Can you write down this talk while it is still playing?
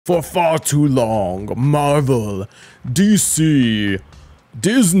For far too long, Marvel, DC,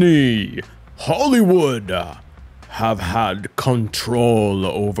 Disney, Hollywood have had control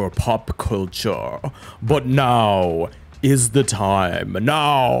over pop culture. But now is the time.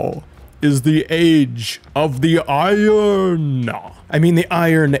 Now is the age of the Iron. The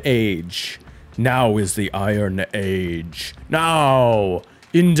Iron Age. Now is the Iron Age. Now,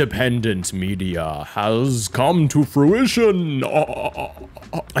 independent media has come to fruition.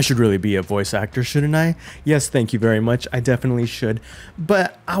 I should really be a voice actor, shouldn't I? Yes, thank you very much. I definitely should.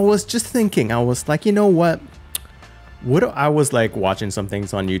 But I was just thinking, I was like, you know what? I was like watching some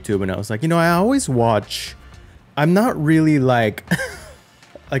things on YouTube and I was like, I always watch, I'm not really like,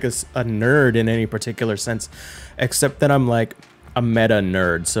 like a nerd in any particular sense, except that I'm like a meta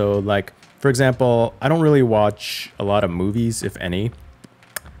nerd. So like, for example, I don't really watch a lot of movies, if any.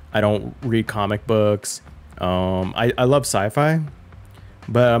 I don't read comic books. I love sci-fi,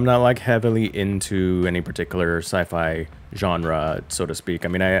 but I'm not like heavily into any particular sci-fi genre, so to speak.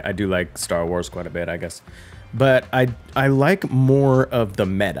 I do like Star Wars quite a bit, I guess. But I like more of the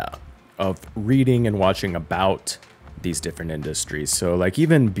meta of reading and watching about these different industries. So like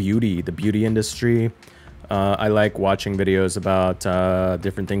even the beauty industry, I like watching videos about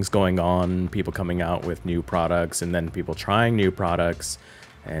different things going on, people coming out with new products and then people trying new products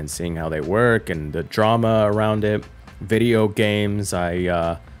and seeing how they work and the drama around it. Video games,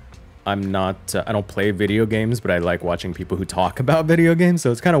 I don't play video games, but I like watching people who talk about video games,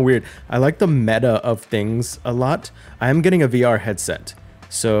 so it's kind of weird. I like the meta of things a lot. I am getting a VR headset,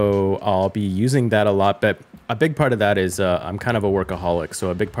 so I'll be using that a lot, but a big part of that is I'm kind of a workaholic,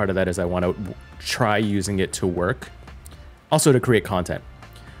 so a big part of that is I want to try using it to work, also to create content.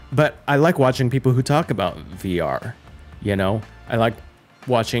 But I like watching people who talk about VR, I like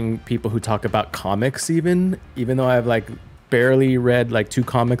watching people who talk about comics even though I have like barely read like 2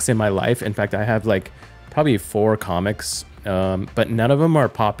 comics in my life. In fact, I have like probably 4 comics, but none of them are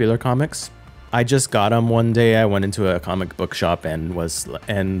popular comics. I just got them one day. I went into a comic book shop and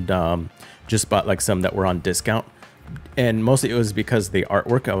just bought like some that were on discount, and mostly it was because the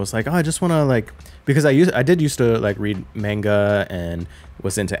artwork. I was like, oh, I just want to like, because I did used to like read manga and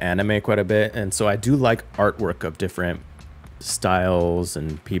was into anime quite a bit, and so I do like artwork of different styles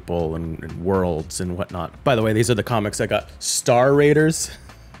and people and worlds and whatnot. By the way, these are the comics I got. Star Raiders.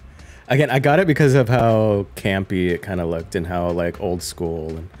 Again, I got it because of how campy it kind of looked and how like old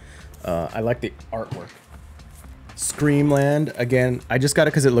school, and I like the artwork. Screamland, again, I just got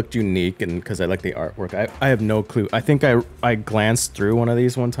it because it looked unique and because I like the artwork. I have no clue. I think I glanced through one of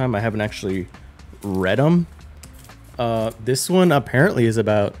these one time. I haven't actually read them. This one apparently is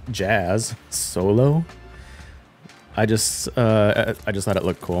about jazz solo. I just thought it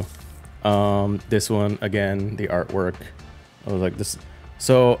looked cool. This one, again, the artwork, I was like this.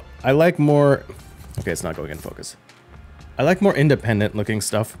 So I like more, okay, it's not going in focus. I like more independent looking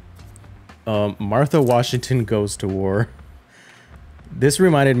stuff. Martha Washington Goes to War. This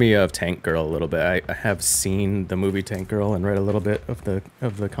reminded me of Tank Girl a little bit. I have seen the movie Tank Girl and read a little bit of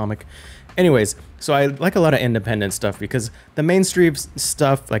the comic. Anyways, so I like a lot of independent stuff because the mainstream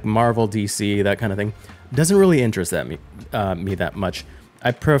stuff like Marvel, DC, that kind of thing doesn't really interest me that much.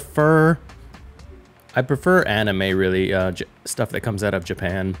 I prefer anime, really, stuff that comes out of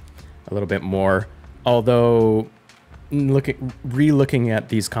Japan a little bit more. Although re-looking at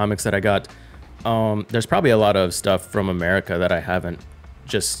these comics that I got, there's probably a lot of stuff from America that I haven't,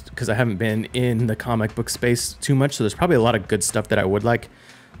 just because I haven't been in the comic book space too much. So there's probably a lot of good stuff that I would like.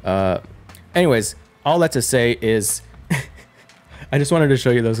 Anyways, all that to say is I just wanted to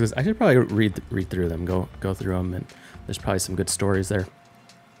show you those because I should probably read through them, go through them, and there's probably some good stories there.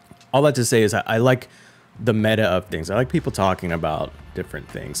 All that to say is I like the meta of things. I like people talking about different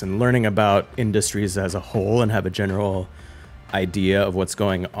things and learning about industries as a whole and have a general idea of what's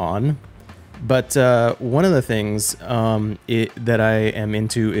going on. But one of the things that I am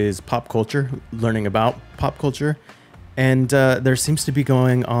into is pop culture, learning about pop culture. And there seems to be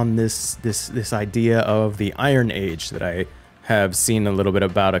going on this idea of the Iron Age that I have seen a little bit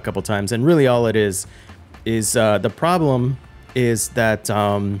about a couple times. And really all it is the problem is that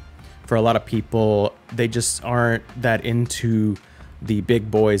for a lot of people, they just aren't that into the big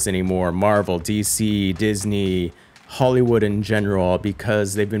boys anymore. Marvel, DC, Disney, Hollywood in general,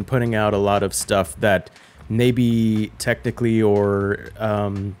 because they've been putting out a lot of stuff that maybe technically or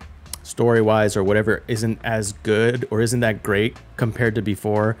story-wise or whatever isn't as good or isn't that great compared to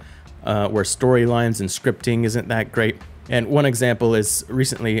before, where storylines and scripting isn't that great. And one example is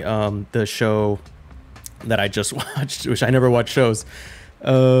recently the show that I just watched, which I never watch shows,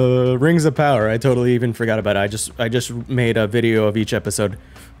 Rings of Power. I totally even forgot about it. I just made a video of each episode.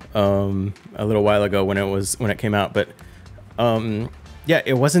 a little while ago when it came out, but yeah,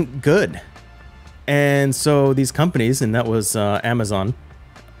 it wasn't good. And so these companies, and that was Amazon,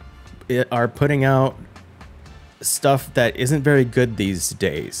 are putting out stuff that isn't very good these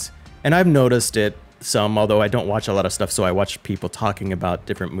days. And I've noticed it some, although I don't watch a lot of stuff, so I watch people talking about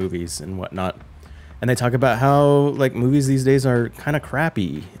different movies and whatnot. And they talk about how like movies these days are kind of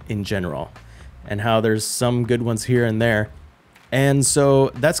crappy in general, and how there's some good ones here and there. And so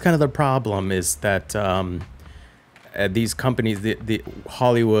that's kind of the problem, is that these companies, the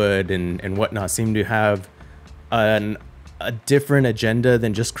Hollywood and whatnot, seem to have a different agenda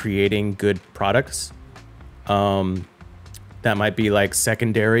than just creating good products. That might be like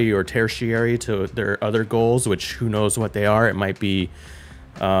secondary or tertiary to their other goals, which who knows what they are. It might be,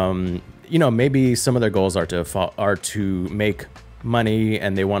 you know, maybe some of their goals are to make money,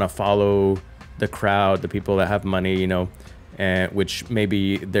 and they want to follow the crowd, the people that have money, you know, and which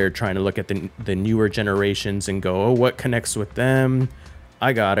maybe they're trying to look at the newer generations and go, oh, what connects with them?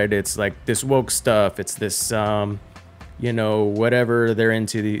 I got it. It's like this woke stuff. It's this, you know, whatever they're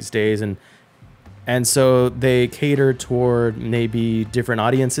into these days. And so they cater toward maybe different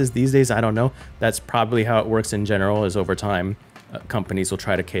audiences these days. I don't know. That's probably how it works in general, is over time, companies will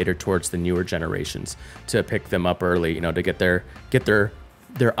try to cater towards the newer generations to pick them up early, you know, to get their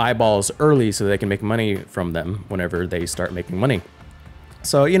eyeballs early so they can make money from them whenever they start making money.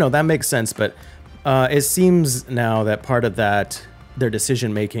 So, you know, that makes sense. But it seems now that part of that, their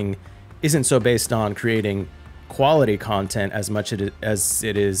decision making, isn't so based on creating quality content as much as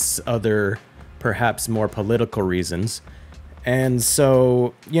it is other, perhaps more political reasons. And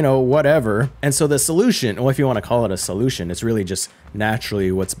so, you know, whatever. And so the solution, well, if you want to call it a solution, it's really just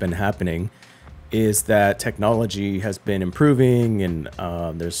naturally what's been happening, is that technology has been improving, and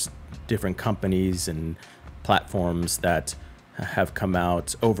there's different companies and platforms that have come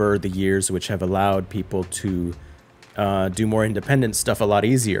out over the years, which have allowed people to do more independent stuff a lot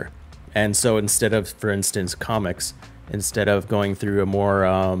easier. And so instead of, for instance, comics, instead of going through a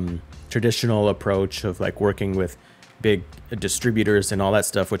more traditional approach of like working with big distributors and all that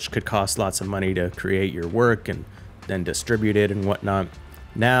stuff, which could cost lots of money to create your work and then distribute it and whatnot,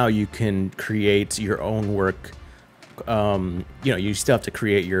 now you can create your own work. You know, you still have to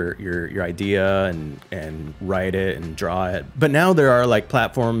create your idea and write it and draw it. But now there are like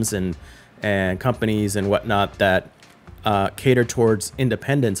platforms and companies and whatnot that cater towards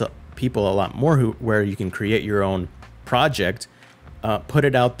independent people a lot more, where you can create your own project, put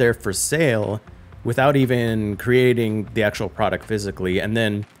it out there for sale without even creating the actual product physically, and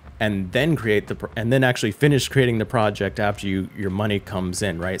then create and then actually finish creating the project after your money comes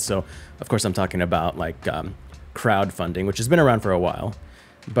in, right? So of course I'm talking about like crowdfunding, which has been around for a while,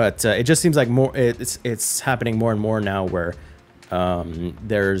 but it just seems like it's happening more and more now, where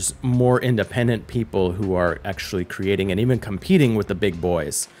there's more independent people who are actually creating and even competing with the big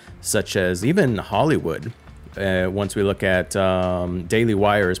boys, such as even Hollywood. Once we look at Daily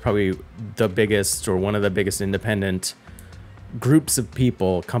Wire is probably the biggest, or one of the biggest independent groups of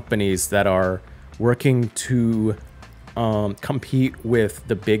people, companies that are working to compete with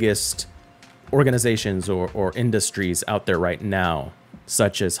the biggest organizations or industries out there right now,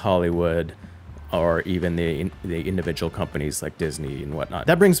 such as Hollywood, or even the individual companies like Disney and whatnot.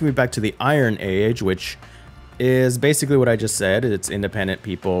 That brings me back to the Iron Age, which is basically what I just said. It's independent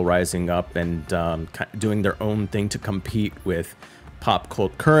people rising up and doing their own thing to compete with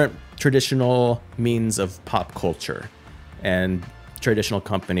current traditional means of pop culture, and traditional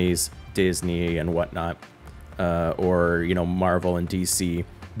companies, Disney and whatnot, or, you know, Marvel and DC,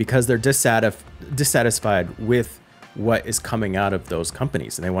 because they're dissatisfied with what is coming out of those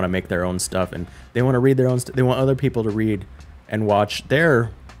companies, and they want to make their own stuff, and they want to read their own they want other people to read and watch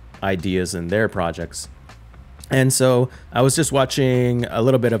their ideas and their projects. And so I was just watching a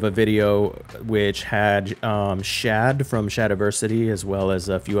little bit of a video which had Shad from Shadiversity, as well as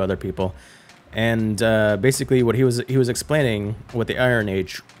a few other people. And basically what he was explaining what the Iron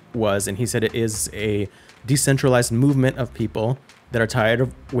Age was, and he said it is a decentralized movement of people that are tired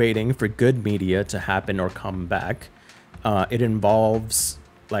of waiting for good media to happen or come back. It involves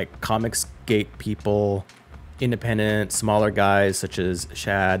like Comicsgate people, independent, smaller guys such as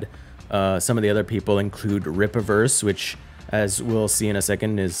Shad. Some of the other people include Rippaverse, which, as we'll see in a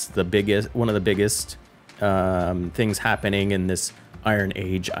second, is one of the biggest things happening in this Iron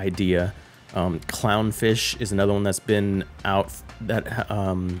Age idea. Clownfish is another one that's been out,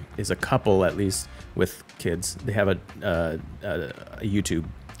 that is a couple, at least, with kids. They have a YouTube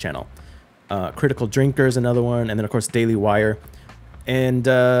channel. Critical Drinker is another one, and then of course Daily Wire. And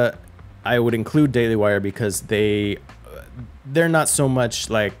I would include Daily Wire because they they're not so much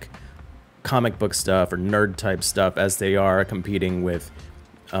like comic book stuff or nerd type stuff as they are competing with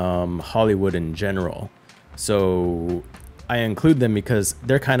Hollywood in general. So I include them because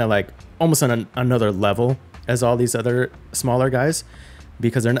they're kind of like almost on another level as all these other smaller guys,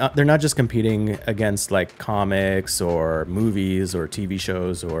 because they're not just competing against like comics or movies or TV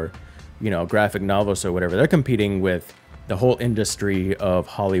shows or, you know, graphic novels or whatever. They're competing with the whole industry of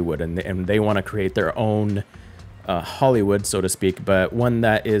Hollywood, and they want to create their own Hollywood, so to speak, but one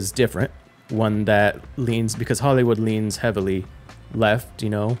that is different, one that leans, because Hollywood leans heavily left, you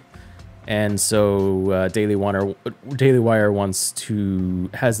know, and so Daily Wire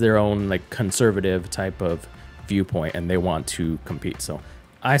has their own like conservative type of viewpoint, and they want to compete. So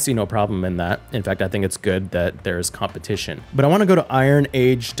I see no problem in that. In fact, I think it's good that there's competition. But I want to go to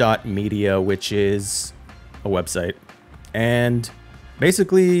ironage.media, which is a website, and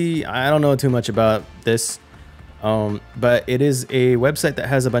basically I don't know too much about this. But it is a website that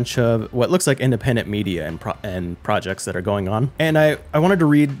has a bunch of what looks like independent media and projects that are going on. And I wanted to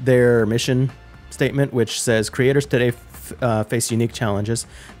read their mission statement, which says creators today face unique challenges.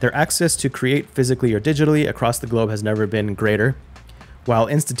 Their access to create physically or digitally across the globe has never been greater. While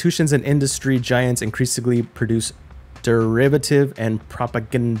institutions and industry giants increasingly produce derivative and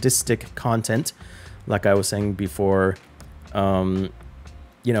propagandistic content, like I was saying before,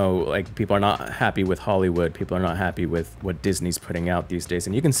 you know, like people are not happy with Hollywood. People are not happy with what Disney's putting out these days.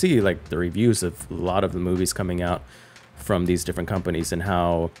 And you can see like the reviews of a lot of the movies coming out from these different companies and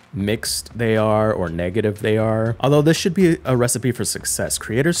how mixed they are or negative they are. Although this should be a recipe for success.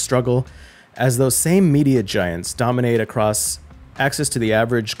 Creators struggle as those same media giants dominate across access to the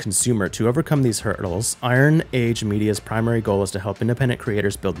average consumer. To overcome these hurdles, Iron Age Media's primary goal is to help independent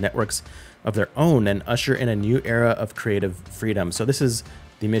creators build networks of their own and usher in a new era of creative freedom. So this is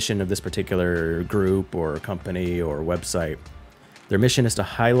the mission of this particular group or company or website. Their mission is to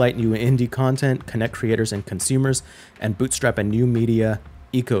highlight new indie content, connect creators and consumers, and bootstrap a new media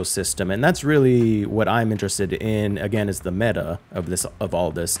ecosystem. And that's really what I'm interested in. Again, is the meta of all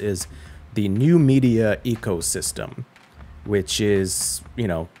this is the new media ecosystem, which is, you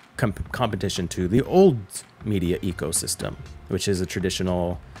know, competition to the old media ecosystem, which is the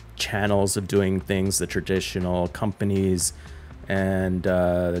traditional channels of doing things, the traditional companies, and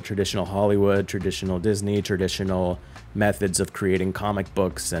the traditional Hollywood, traditional Disney, traditional methods of creating comic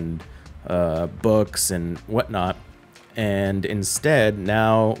books and books and whatnot. And instead,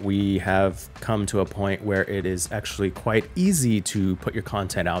 now we have come to a point where it is actually quite easy to put your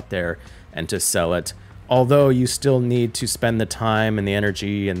content out there and to sell it. Although you still need to spend the time and the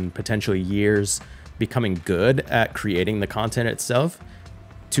energy and potentially years becoming good at creating the content itself,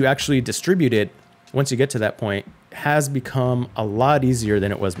 to actually distribute it, once you get to that point, has become a lot easier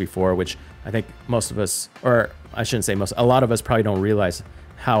than it was before, which I think most of us, or I shouldn't say most, a lot of us probably don't realize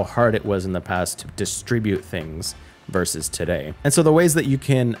how hard it was in the past to distribute things versus today. And so the ways that you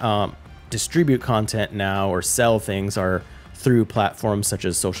can distribute content now or sell things are through platforms such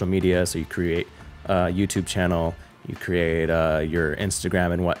as social media. So you create a YouTube channel, you create your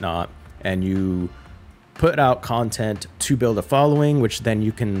Instagram and whatnot, and you put out content to build a following, which then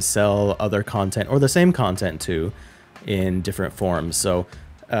you can sell other content or the same content to in different forms. So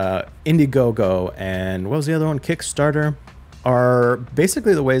Indiegogo and what was the other one? Kickstarter are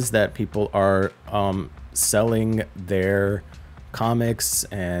basically the ways that people are selling their comics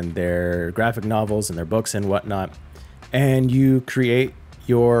and their graphic novels and their books and whatnot. And you create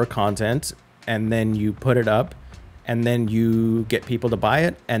your content and then you put it up, and then you get people to buy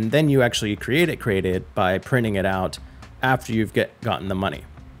it, and then you actually create it by printing it out after you've gotten the money.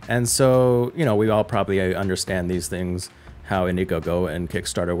 And so, you know, we all probably understand these things, how Indiegogo and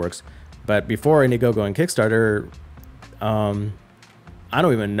Kickstarter works. But before Indiegogo and Kickstarter, I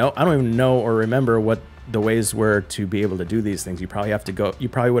don't even know or remember what the ways were to be able to do these things. You probably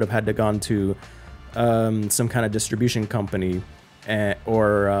would have had to gone to some kind of distribution company,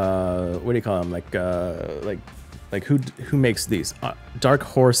 or what do you call them? Like who makes these? Dark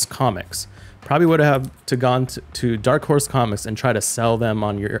Horse Comics. Probably would have to gone to Dark Horse Comics and try to sell them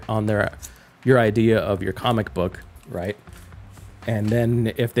on your idea of your comic book, right? And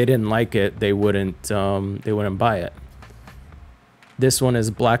then if they didn't like it, they wouldn't buy it. This one is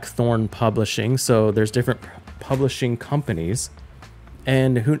Blackthorn Publishing. So there's different publishing companies,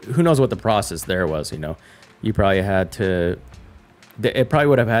 and who knows what the process there was? You know, you probably had to. It probably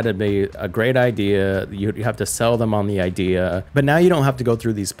would have had to be a great idea. You have to sell them on the idea. But now you don't have to go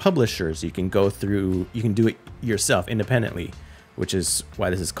through these publishers. You can do it yourself independently, which is why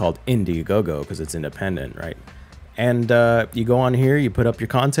this is called Indiegogo, because it's independent, right? And you go on here, you put up your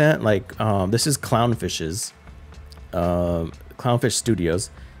content. Like this is Clownfish's. Clownfish Studios.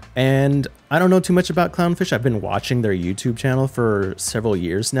 And I don't know too much about Clownfish. I've been watching their YouTube channel for several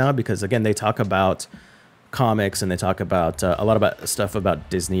years now because, again, they talk about comics and they talk about a lot about stuff about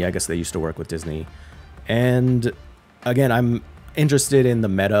Disney. I guess they used to work with Disney. And again, I'm interested in the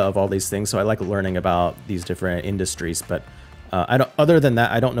meta of all these things, so I like learning about these different industries. But I don't. Other than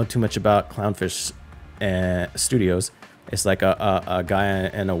that, I don't know too much about Clownfish Studios. It's like a guy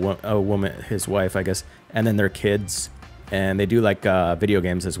and a woman, his wife, I guess, and then their kids, and they do like video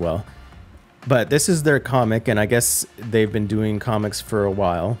games as well. But this is their comic, and I guess they've been doing comics for a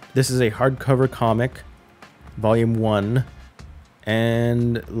while. This is a hardcover comic, Volume 1,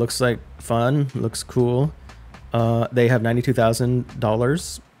 and looks like fun, looks cool. They have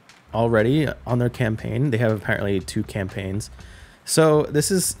 $92,000 already on their campaign. They have apparently 2 campaigns. So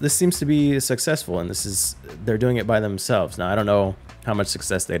this seems to be successful, and they're doing it by themselves. Now, I don't know how much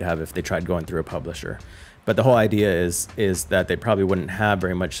success they'd have if they tried going through a publisher. But the whole idea is that they probably wouldn't have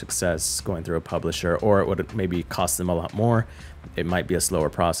very much success going through a publisher, or it would maybe cost them a lot more. It might be a slower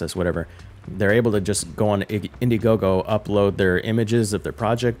process, whatever. They're able to just go on Indiegogo, upload their images of their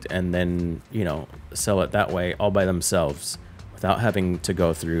project, and then, you know, sell it that way all by themselves without having to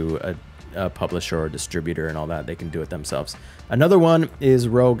go through a publisher or distributor and all that. They can do it themselves. Another one is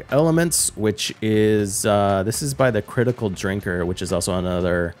Rogue Elements, which is, this is by The Critical Drinker, which is also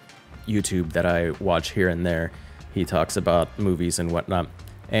another YouTube that I watch here and there. He talks about movies and whatnot.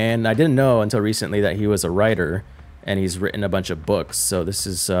 And I didn't know until recently that he was a writer, and he's written a bunch of books. So this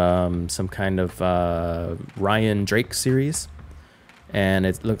is some kind of Ryan Drake series. And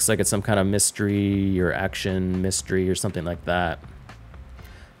it looks like it's some kind of mystery or action mystery or something like that.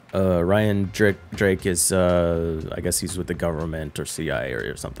 Ryan Drake is, I guess he's with the government or CIA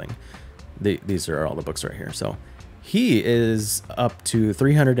or something. These are all the books right here. So he is up to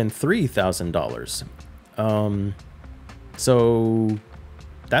 $303,000. So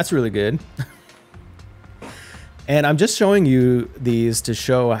that's really good. And I'm just showing you these to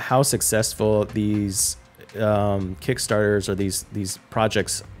show how successful these Kickstarters or these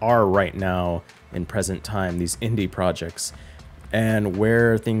projects are right now in present time, these indie projects, and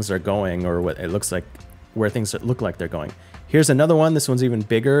where things are going, or what it looks like, where things look like they're going. Here's another one. This one's even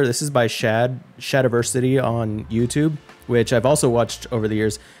bigger. This is by Shadiversity on YouTube, which I've also watched over the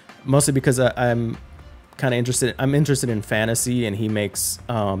years, mostly because I'm kind of interested. I'm interested in fantasy, and he makes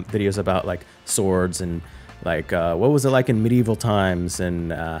videos about like swords and like what was it like in medieval times,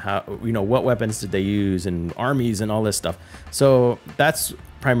 and how, you know, what weapons did they use, and armies and all this stuff. So that's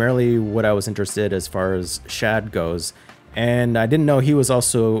primarily what I was interested as far as Shad goes. And I didn't know he was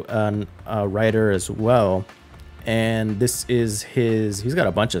also a writer as well. And this is he's got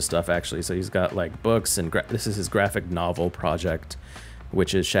a bunch of stuff actually. So he's got like books, and this is his graphic novel project,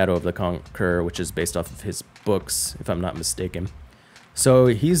 which is Shadow of the Conqueror, which is based off of his books, if I'm not mistaken. So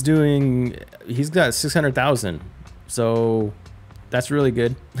he's got 600,000. So that's really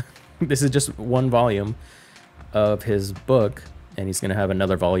good. This is just one volume of his book, and he's going to have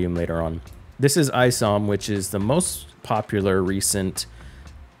another volume later on. This is ISOM, which is the most popular recent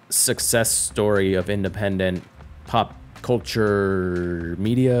success story of independent pop culture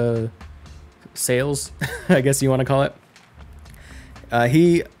media sales, I guess you want to call it.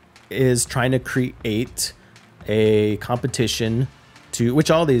 He is trying to create a competition to,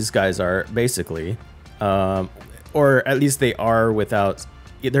 which all these guys are basically, or at least they are without,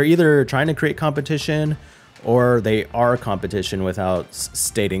 they're either trying to create competition or they are competition without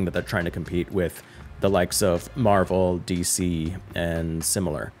stating that they're trying to compete with the likes of Marvel, DC, and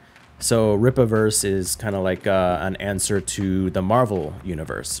similar. So Rippaverse is kind of like an answer to the Marvel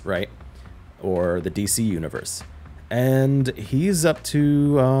universe, right? Or the DC universe. And he's up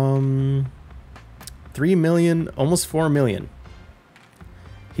to 3 million, almost 4 million.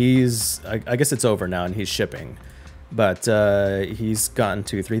 I guess it's over now and he's shipping. But he's gotten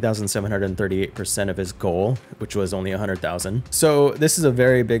to 3,738% of his goal, which was only 100,000. So this is a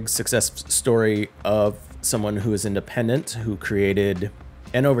very big success story of someone who is independent, who created,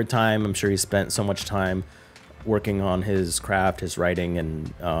 and over time, I'm sure he spent so much time working on his craft, his writing,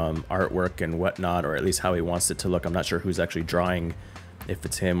 and artwork and whatnot, or at least how he wants it to look. I'm not sure who's actually drawing, if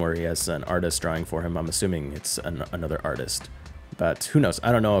it's him or he has an artist drawing for him. I'm assuming it's another artist, but who knows?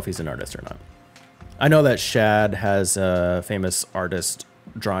 I don't know if he's an artist or not. I know that Shad has a famous artist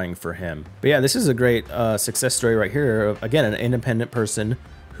drawing for him. But yeah, this is a great success story right here. Again, an independent person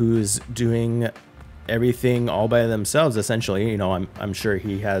who's doing everything all by themselves, essentially. You know, I'm sure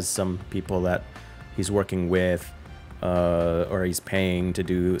he has some people that he's working with or he's paying to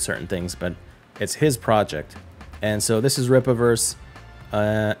do certain things, but it's his project. And so this is Rippaverse.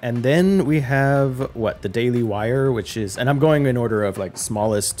 And then we have what, the Daily Wire, which is, and I'm going in order of like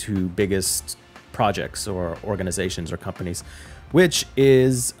smallest to biggest projects or organizations or companies, which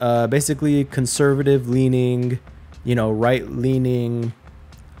is basically conservative leaning, you know, right leaning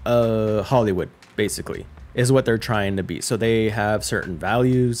Hollywood, basically, is what they're trying to be. So they have certain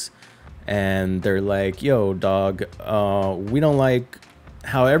values and they're like, yo, dog, we don't like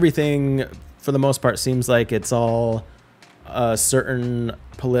how everything, for the most part, seems like it's all a certain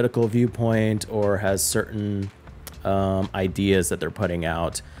political viewpoint or has certain ideas that they're putting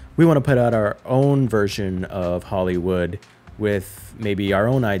out. We want to put out our own version of Hollywood with maybe our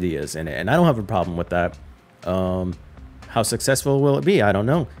own ideas in it. And I don't have a problem with that. How successful will it be? I don't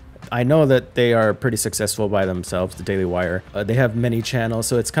know. I know that they are pretty successful by themselves, the Daily Wire. They have many channels,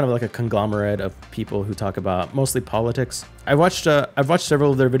 so it's kind of like a conglomerate of people who talk about mostly politics. I've watched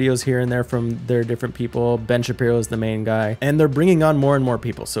several of their videos here and there from their different people. Ben Shapiro is the main guy, and they're bringing on more and more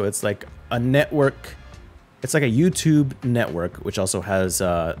people. So it's like a network. It's like a YouTube network, which also has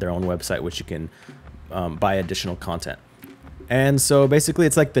their own website, which you can buy additional content. And so basically,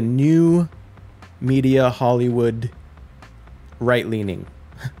 it's like the new media Hollywood right-leaning.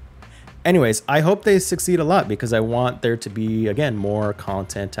 Anyways, I hope they succeed a lot because I want there to be, again, more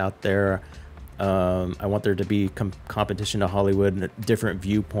content out there. I want there to be competition to Hollywood, different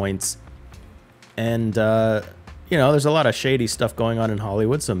viewpoints. And, you know, there's a lot of shady stuff going on in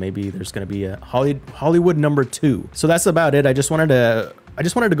Hollywood, so maybe there's going to be a Hollywood #2. So that's about it. I just wanted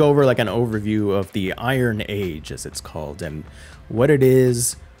to go over like an overview of the Iron Age, as it's called, and what it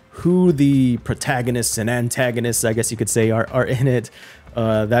is, who the protagonists and antagonists, I guess you could say, are in it.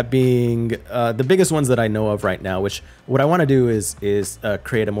 That being the biggest ones that I know of right now, which what I want to do is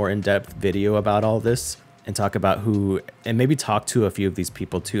create a more in-depth video about all this and talk about who, and maybe talk to a few of these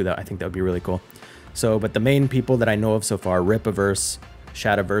people too. That I think that would be really cool. So, but the main people that I know of so far: Ripaverse,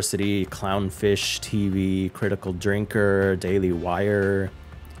 Shadiversity, Clownfish TV, Critical Drinker, Daily Wire.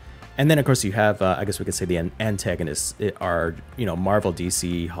 And then, of course, you have, I guess we could say the antagonists are, you know, Marvel,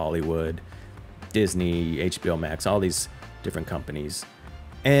 DC, Hollywood, Disney, HBO Max, all these different companies.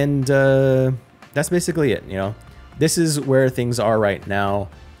 And that's basically it, you know. This is where things are right now.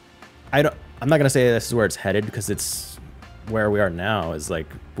 I'm not going to say this is where it's headed because it's where we are now is like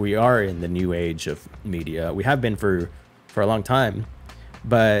we are in the new age of media. We have been for a long time,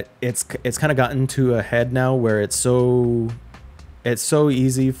 but it's kind of gotten to a head now where it's so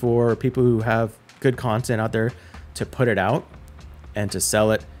easy for people who have good content out there to put it out and to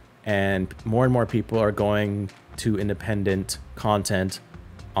sell it, and more people are going to independent content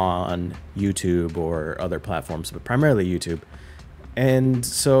on YouTube or other platforms, but primarily YouTube. And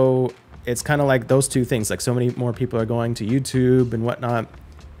so it's kind of like those two things, like so many more people are going to YouTube and whatnot,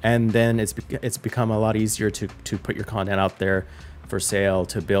 and then it's become a lot easier to put your content out there for sale,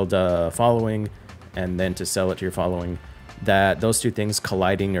 to build a following, and then to sell it to your following. That those two things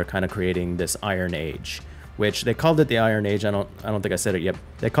colliding are kind of creating this Iron Age, which they called it the Iron Age. I don't think I said it yet.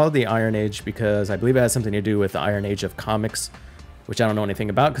 They called it the Iron Age because I believe it has something to do with the Iron Age of comics, which I don't know anything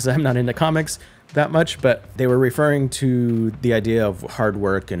about because I'm not into comics that much, but they were referring to the idea of hard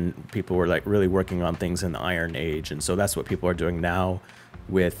work and people were like really working on things in the Iron Age. And so that's what people are doing now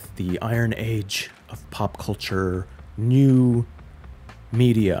with the Iron Age of pop culture, new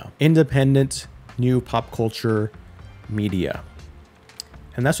media, independent, new pop culture media.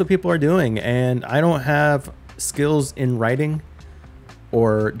 And that's what people are doing. And I don't have skills in writing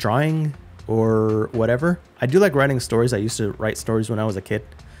or drawing or whatever. I do like writing stories. I used to write stories when I was a kid.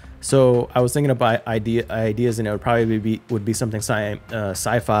 So I was thinking about ideas, and it would probably be something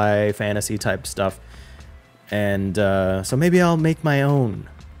sci-fi, fantasy type stuff. And so maybe I'll make my own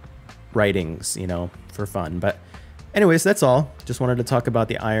writings, you know, for fun. But anyways, that's all. Just wanted to talk about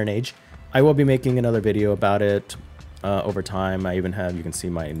the Iron Age. I will be making another video about it over time. I even have, you can see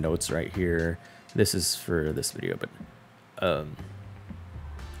my notes right here. This is for this video, but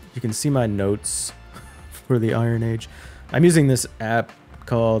you can see my notes for the Iron Age. I'm using this app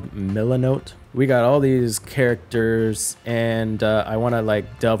called Milanote. We got all these characters, and I want to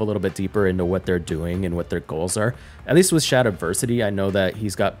like delve a little bit deeper into what they're doing and what their goals are. At least with Shadiversity, I know that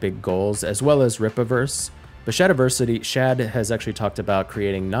he's got big goals, as well as Ripaverse. But Shadiversity, Shad has actually talked about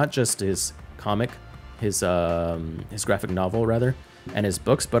creating not just his comic, his graphic novel rather, and his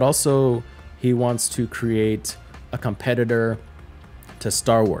books, but also he wants to create a competitor to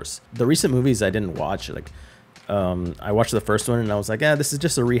Star Wars. The recent movies I didn't watch, like I watched the first one and I was like, yeah, this is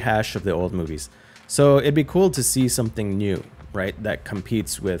just a rehash of the old movies. So it'd be cool to see something new, right, that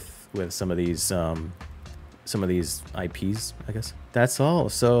competes with some of these IPs, I guess. That's all.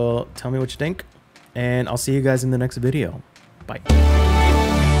 So tell me what you think, and I'll see you guys in the next video. Bye.